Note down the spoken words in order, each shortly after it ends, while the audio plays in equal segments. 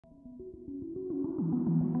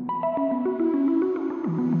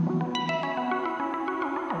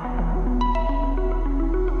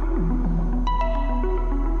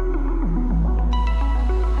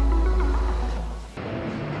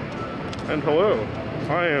And hello,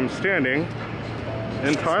 I am standing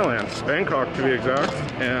in Thailand, Bangkok to be exact,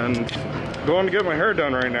 and going to get my hair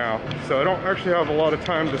done right now. So I don't actually have a lot of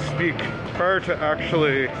time to speak prior to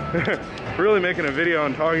actually really making a video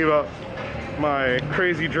and talking about my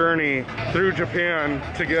crazy journey through Japan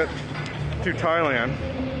to get to Thailand.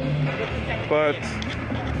 But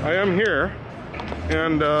I am here,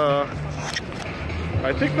 and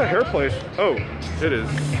I think the hair place, oh, it is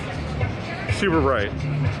super bright.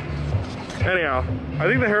 Anyhow, I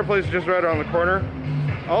think the hair place is just right around the corner.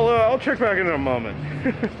 I'll check back in a moment.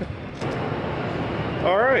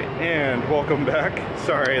 All right, and welcome back.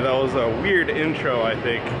 Sorry, that was a weird intro, I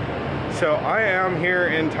think. So I am here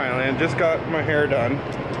in Thailand, just got my hair done,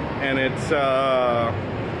 and it's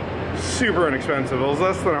super inexpensive. It was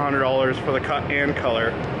less than $100 for the cut and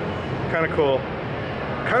color. Kind of cool.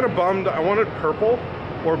 Kind of bummed. I wanted purple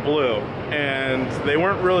or blue, and they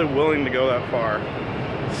weren't really willing to go that far.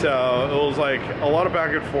 So it was like a lot of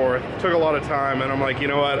back and forth, took a lot of time, and I'm like, you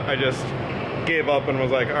know what, I just gave up and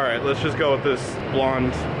was like, all right, let's just go with this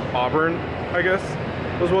blonde auburn, I guess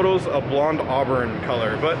was what it was, a blonde auburn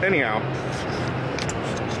color. But anyhow,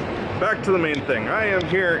 back to the main thing. I am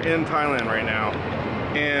here in Thailand right now,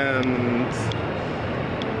 and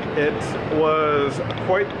it was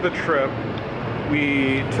quite the trip.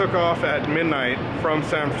 We took off at midnight from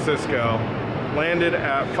San Francisco, landed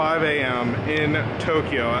at 5 a.m. in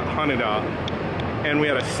Tokyo at Haneda, and we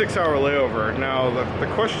had a 6-hour layover. Now the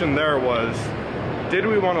question there was, did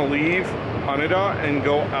we want to leave Haneda and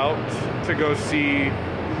go out to go see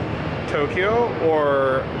Tokyo,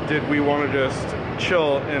 or did we want to just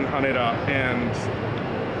chill in Haneda? And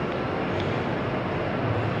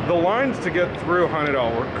the lines to get through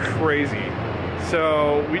Haneda were crazy,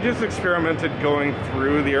 so we just experimented going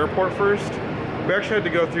through the airport first. We actually had to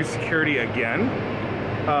go through security again,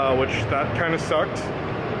 which that kind of sucked.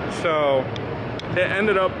 So it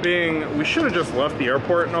ended up being, we should have just left the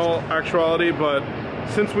airport in all actuality, but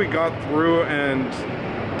since we got through and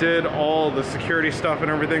did all the security stuff and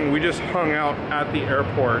everything, we just hung out at the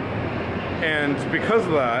airport. And because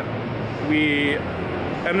of that, we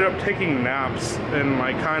ended up taking naps, and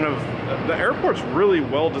like kind of, the airport's really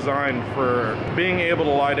well designed for being able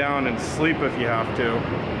to lie down and sleep if you have to.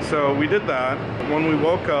 So we did that. When we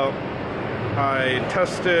woke up, I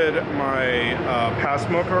tested my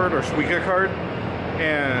Passmo card or Suica card,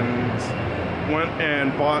 and went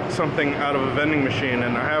and bought something out of a vending machine,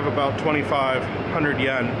 and I have about 2,500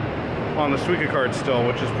 yen on the Suica card still,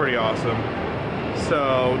 which is pretty awesome.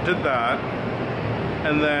 So did that,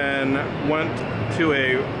 and then went to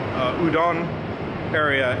a udon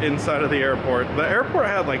area inside of the airport. The airport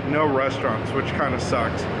had like no restaurants, which kind of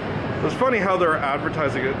sucked. It was funny how they're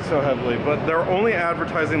advertising it so heavily, but they're only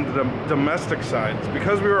advertising the domestic sides.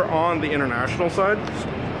 Because we were on the international side,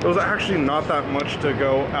 it was actually not that much to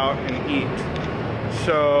go out and eat.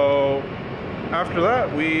 So after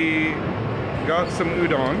that, we got some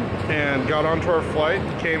udon and got onto our flight,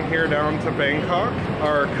 came here down to Bangkok.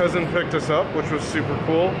 Our cousin picked us up, which was super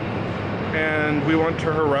cool, and we went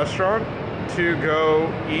to her restaurant to go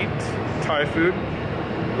eat Thai food,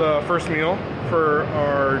 the first meal for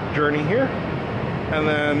our journey here. And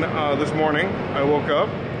then this morning I woke up,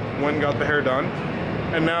 went and got the hair done,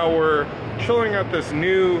 and now we're chilling at this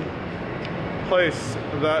new place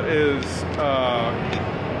that is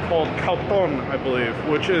called Kalton, I believe,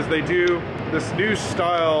 which is, they do this new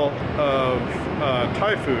style of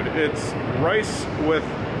Thai food. It's rice with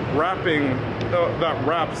wrapping that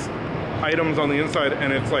wraps items on the inside,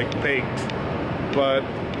 and it's like baked. But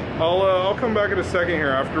I'll come back in a second here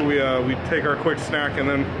after we take our quick snack, and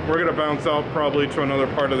then we're gonna bounce out probably to another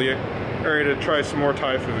part of the area to try some more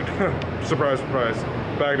Thai food. Surprise, surprise.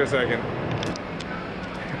 Back in a second.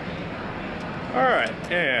 All right,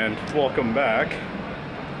 and welcome back.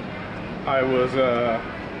 I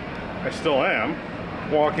still am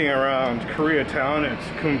walking around Koreatown. It's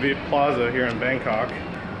Kumvit Plaza here in Bangkok,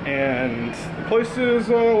 and the place is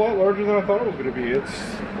a lot larger than I thought it was going to be. It's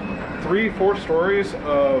 3-4 stories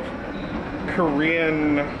of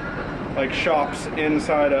Korean like shops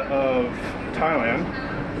inside of Thailand,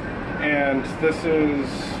 and this is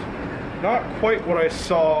not quite what I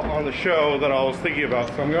saw on the show that I was thinking about,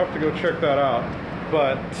 so I'm gonna have to go check that out.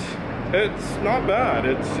 But it's not bad.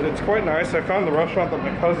 It's quite nice. I found the restaurant that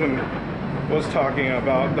my cousin was talking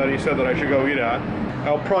about that he said that I should go eat at.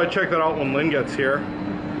 I'll probably check that out when Lynn gets here.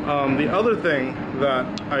 The other thing that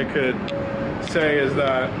I could say is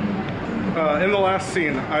that in the last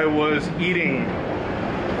scene, I was eating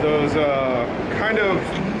those kind of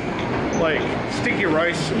like sticky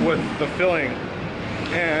rice with the filling,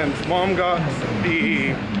 and Mom got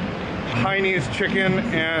the Hainanese chicken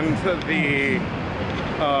and the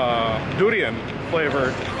durian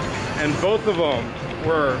flavored, and both of them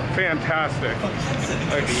were fantastic,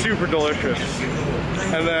 like super delicious.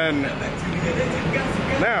 And then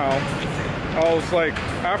now I was like,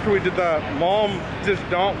 after we did that, Mom does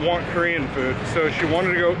not want Korean food, so she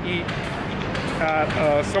wanted to go eat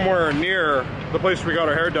at somewhere near the place we got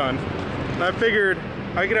our hair done. And I figured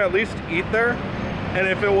I could at least eat there, and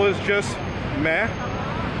if it was just meh,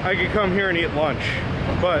 I could come here and eat lunch.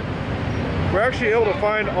 But we're actually able to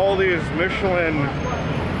find all these Michelin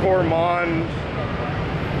gourmand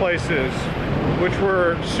places, which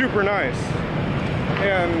were super nice.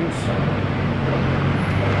 And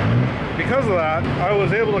because of that, I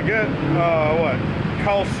was able to get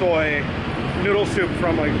khao soi noodle soup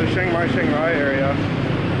from like the Shanghai area,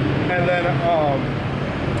 and then I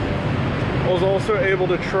was also able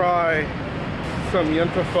to try some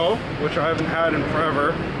yenta pho, which I haven't had in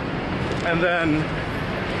forever. And then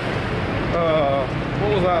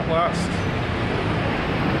what was that last?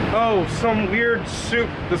 Oh, some weird soup,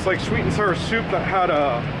 this like sweet and sour soup that had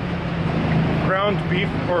a ground beef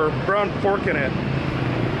or ground pork in it.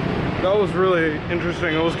 That was really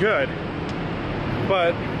interesting. It was good,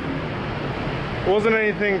 but it wasn't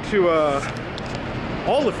anything to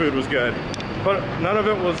all the food was good, but none of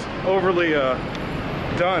it was overly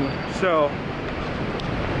done. So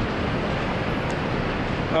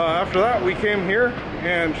after that, we came here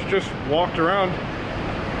and just walked around.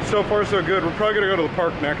 So far so good. We're probably gonna go to the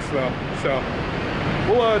park next though, so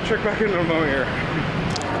we'll check back in a moment here.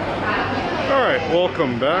 All right,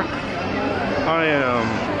 welcome back. I am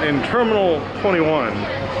in Terminal 21.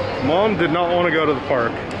 Mom did not want to go to the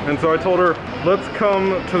park, and so I told her, let's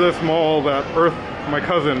come to this mall that my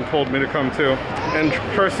cousin told me to come to, and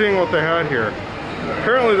try seeing what they had here.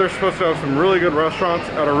 Apparently they're supposed to have some really good restaurants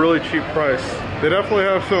at a really cheap price. They definitely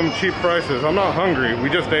have some cheap prices. I'm not hungry, we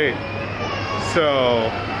just ate. So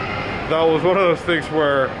that was one of those things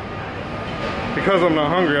where, because I'm not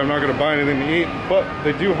hungry, I'm not gonna buy anything to eat, but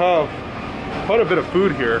they do have quite a bit of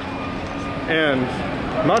food here. And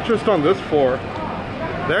not just on this floor,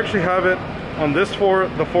 they actually have it on this floor,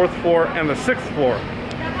 the 4th floor, and the 6th floor.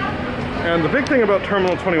 And the big thing about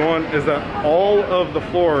Terminal 21 is that all of the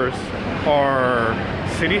floors are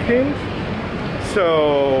city themed.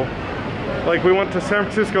 So like we went to San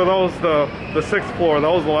Francisco, that was the 6th floor,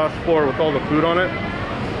 that was the last floor with all the food on it.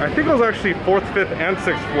 I think it was actually 4th, 5th, and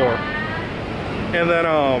 6th floor. And then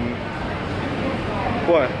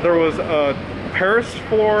there was a Paris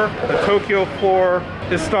floor, a Tokyo floor,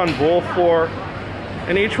 Istanbul floor,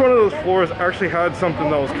 and each one of those floors actually had something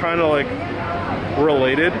that was kind of like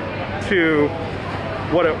related to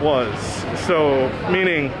what it was. So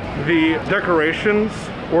meaning the decorations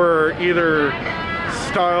were either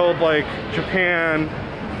styled like Japan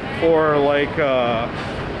or like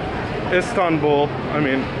Istanbul. I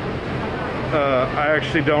mean, I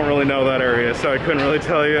actually don't really know that area, so I couldn't really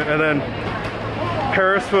tell you. And then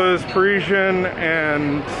Paris was Parisian,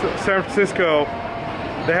 and San Francisco,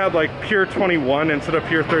 they had like Pier 21 instead of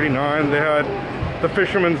Pier 39. They had the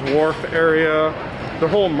Fisherman's Wharf area. The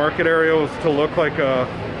whole market area was to look like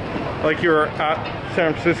you were at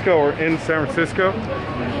San Francisco or in San Francisco.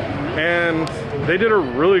 And they did a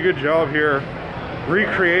really good job here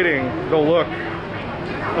recreating the look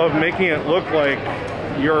of making it look like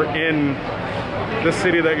you're in the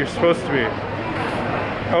city that you're supposed to be.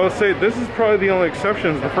 I would say this is probably the only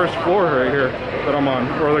exception, is the first floor right here that I'm on,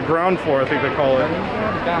 or the ground floor I think they call it.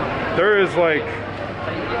 There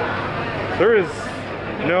is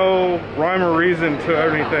no rhyme or reason to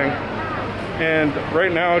everything, and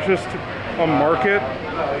right now it's just a market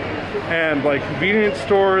and like convenience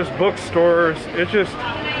stores, bookstores. It's just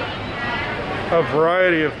a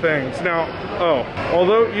variety of things. Now,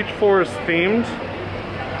 although each floor is themed,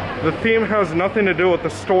 the theme has nothing to do with the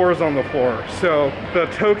stores on the floor. So the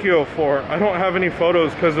Tokyo floor, I don't have any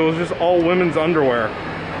photos because it was just all women's underwear.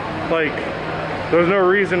 Like, there's no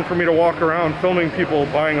reason for me to walk around filming people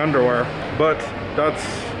buying underwear, but that's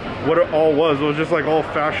what it all was. It was just like all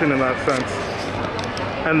fashion in that sense.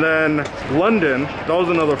 And then London, that was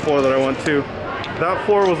another floor that I went to. That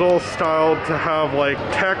floor was all styled to have like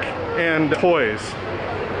tech and toys.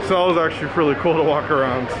 So that was actually really cool to walk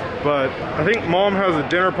around. But I think Mom has a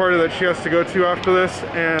dinner party that she has to go to after this,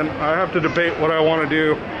 and I have to debate what I want to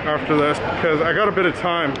do after this because I got a bit of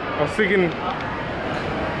time. I was thinking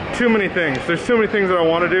too many things. There's too many things that I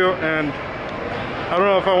want to do, and I don't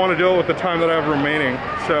know if I want to do it with the time that I have remaining.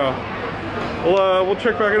 So we'll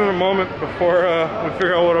check back in a moment before we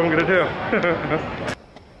figure out what I'm gonna do.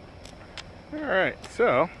 All right,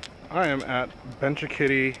 so I am at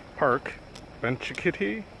Benchakitty Park.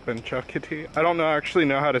 Benchakitty? I don't actually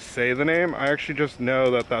know how to say the name. I actually just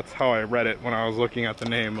know that that's how I read it when I was looking at the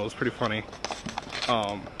name. It was pretty funny.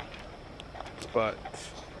 But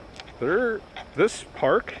this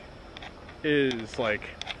park is like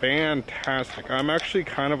fantastic. I'm actually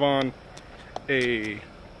kind of on a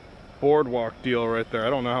boardwalk deal right there. I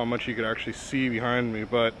don't know how much you could actually see behind me,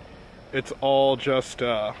 but it's all just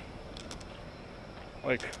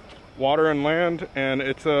like water and land, and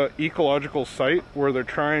it's a ecological site where they're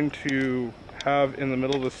trying to have in the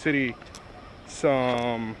middle of the city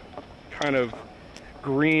some kind of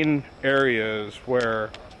green areas where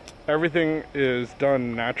everything is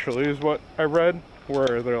done naturally, is what I read,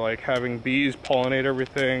 where they're like having bees pollinate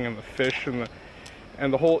everything, and the fish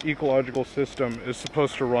and the whole ecological system is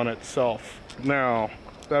supposed to run itself. Now,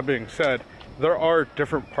 that being said, there are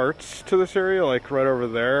different parts to this area. Like right over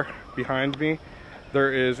there behind me,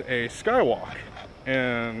 there is a skywalk,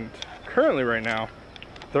 and currently right now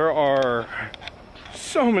there are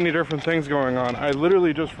so many different things going on. I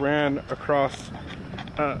literally just ran across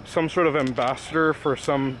some sort of ambassador for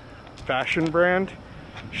some fashion brand.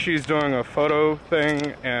 She's doing a photo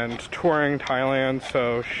thing and touring Thailand,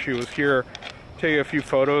 so she was here taking a few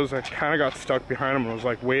photos. I kind of got stuck behind them and was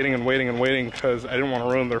like waiting and waiting and waiting because I didn't want to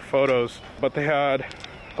ruin their photos. But they had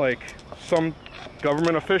like some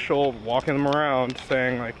government official walking them around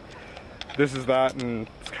saying like this is that, and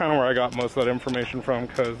it's kind of where I got most of that information from,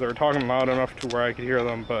 because they were talking loud enough to where I could hear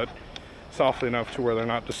them, but softly enough to where they're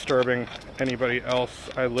not disturbing anybody else.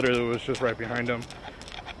 I literally was just right behind them.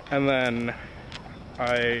 And then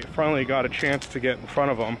I finally got a chance to get in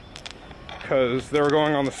front of them because they were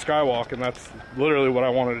going on the skywalk, and that's literally what I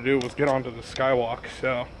wanted to do, was get onto the skywalk.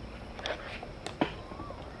 So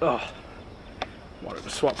wanted to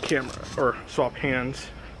swap camera, or swap hands.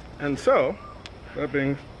 And so, that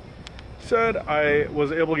being said, I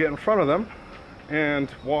was able to get in front of them and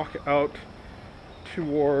walk out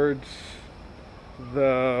towards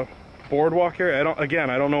the boardwalk area. I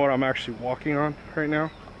don't know what I'm actually walking on right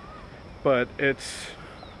now, but it's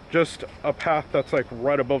just a path that's like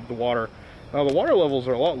right above the water. Now the water levels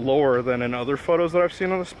are a lot lower than in other photos that I've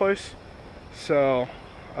seen of this place, so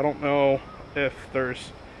I don't know if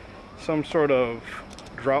there's some sort of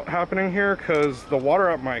drought happening here, because the water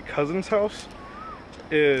at my cousin's house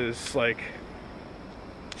is like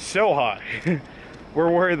so high.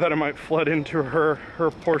 We're worried that it might flood into her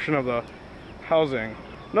portion of the housing.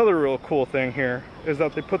 Another real cool thing here is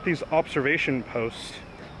that they put these observation posts.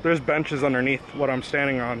 There's benches underneath what I'm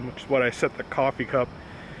standing on, which is what I set the coffee cup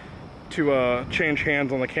to change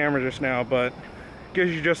hands on the camera just now, but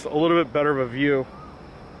gives you just a little bit better of a view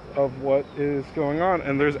of what is going on.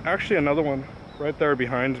 And there's actually another one right there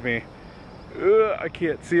behind me. I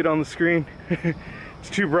can't see it on the screen. It's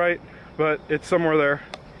too bright, but it's somewhere there,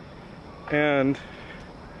 and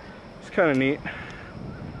it's kind of neat.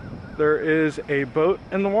 There is a boat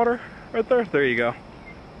in the water right there. There you go,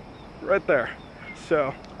 right there.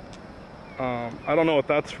 So I don't know what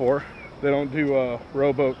that's for. They don't do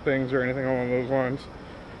rowboat things or anything along those lines,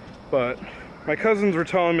 but my cousins were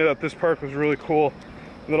telling me that this park was really cool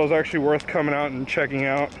and that it was actually worth coming out and checking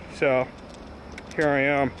out. So here I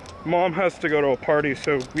am. Mom has to go to a party,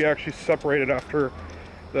 so we actually separated after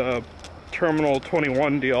the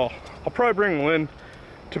Terminal21 deal. I'll probably bring Lynn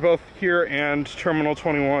to both here and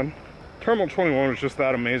Terminal21. Terminal21 was just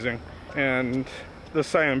that amazing, and the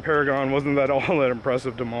Siam Paragon wasn't that all that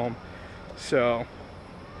impressive to Mom. So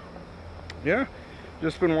yeah,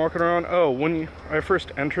 just been walking around. Oh, when I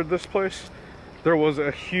first entered this place, there was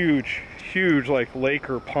a huge like lake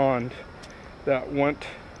or pond that went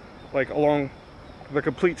like along the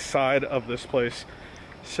complete side of this place.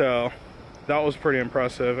 So that was pretty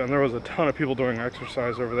impressive, and there was a ton of people doing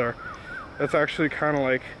exercise over there. That's actually kind of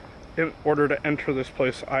like, in order to enter this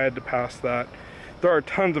place, I had to pass that. There are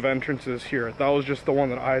tons of entrances here. That was just the one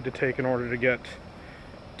that I had to take in order to get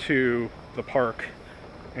to the park.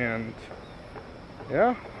 And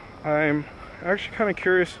yeah, I'm actually kind of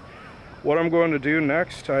curious what I'm going to do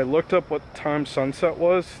next. I looked up what time sunset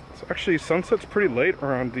was. It's actually, sunset's pretty late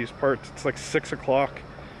around these parts. It's like 6 o'clock.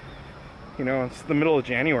 You know, it's the middle of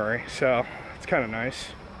January, so it's kind of nice.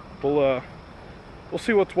 We'll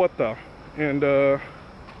see what's what though. And I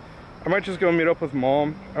might just go meet up with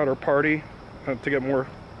Mom at her party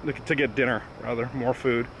to get dinner, rather, more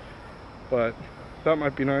food. But that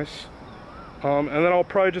might be nice. And then I'll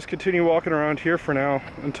probably just continue walking around here for now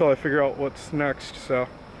until I figure out what's next. So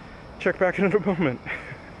check back in a moment.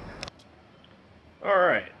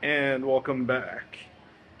 Alright, and welcome back.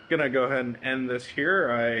 Gonna go ahead and end this here.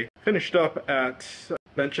 I finished up at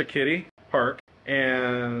Benchakitty Park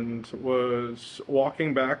and was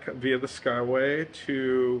walking back via the Skyway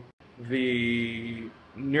to the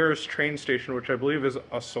nearest train station, which I believe is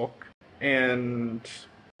Asok. And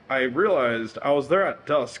I realized I was there at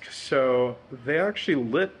dusk, so they actually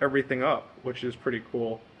lit everything up, which is pretty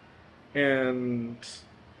cool. And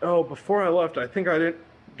oh, before I left, I think I didn't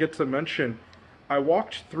get to mention, I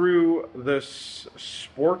walked through this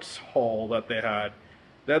sports hall that they had.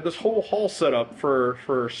 They had this whole hall set up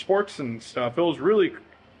for sports and stuff. It was really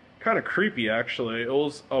kind of creepy, actually. It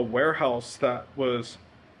was a warehouse that was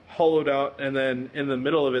hollowed out, and then in the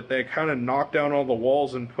middle of it, they kind of knocked down all the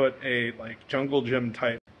walls and put a like jungle gym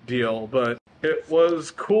type deal. But it was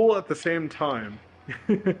cool at the same time.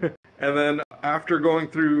 And then after going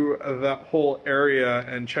through that whole area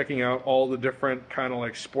and checking out all the different kind of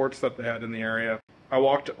like sports that they had in the area, I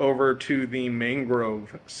walked over to the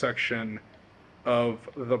mangrove section of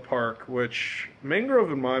the park, which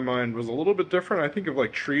mangrove in my mind was a little bit different. I think of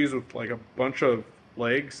like trees with like a bunch of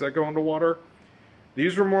legs that go into water.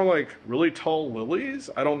 These were more like really tall lilies.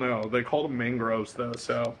 I don't know. They called them mangroves though,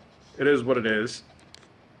 so it is what it is.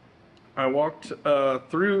 I walked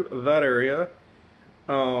through that area.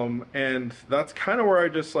 And that's kind of where I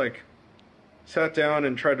just like sat down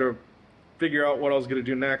and tried to figure out what I was going to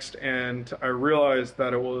do next, and I realized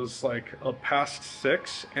that it was like past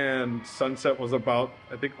 6 and sunset was about,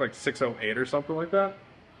 I think, like 6:08 or something like that.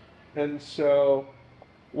 And so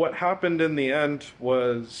what happened in the end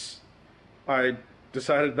was I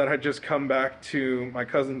decided that I'd just come back to my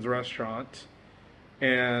cousin's restaurant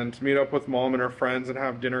and meet up with Mom and her friends and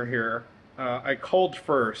have dinner here. I called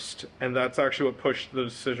first, and that's actually what pushed the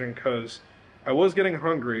decision, because I was getting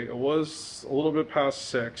hungry. It was a little bit past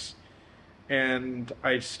 6, and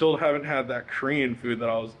I still haven't had that Korean food that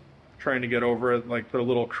I was trying to get over at like the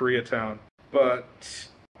little Koreatown. But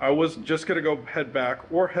I was just gonna go head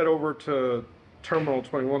back or head over to Terminal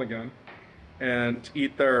 21 again and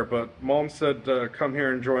eat there, but Mom said come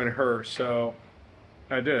here and join her, so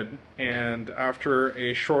I did. And after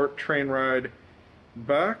a short train ride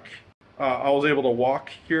back, I was able to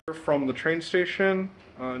walk here from the train station,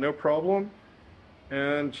 no problem.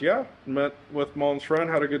 And yeah, met with Mom's friend,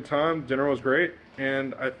 had a good time, dinner was great,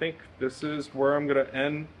 and I think this is where I'm gonna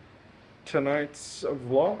end tonight's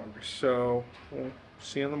vlog. So we'll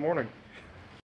see you in the morning.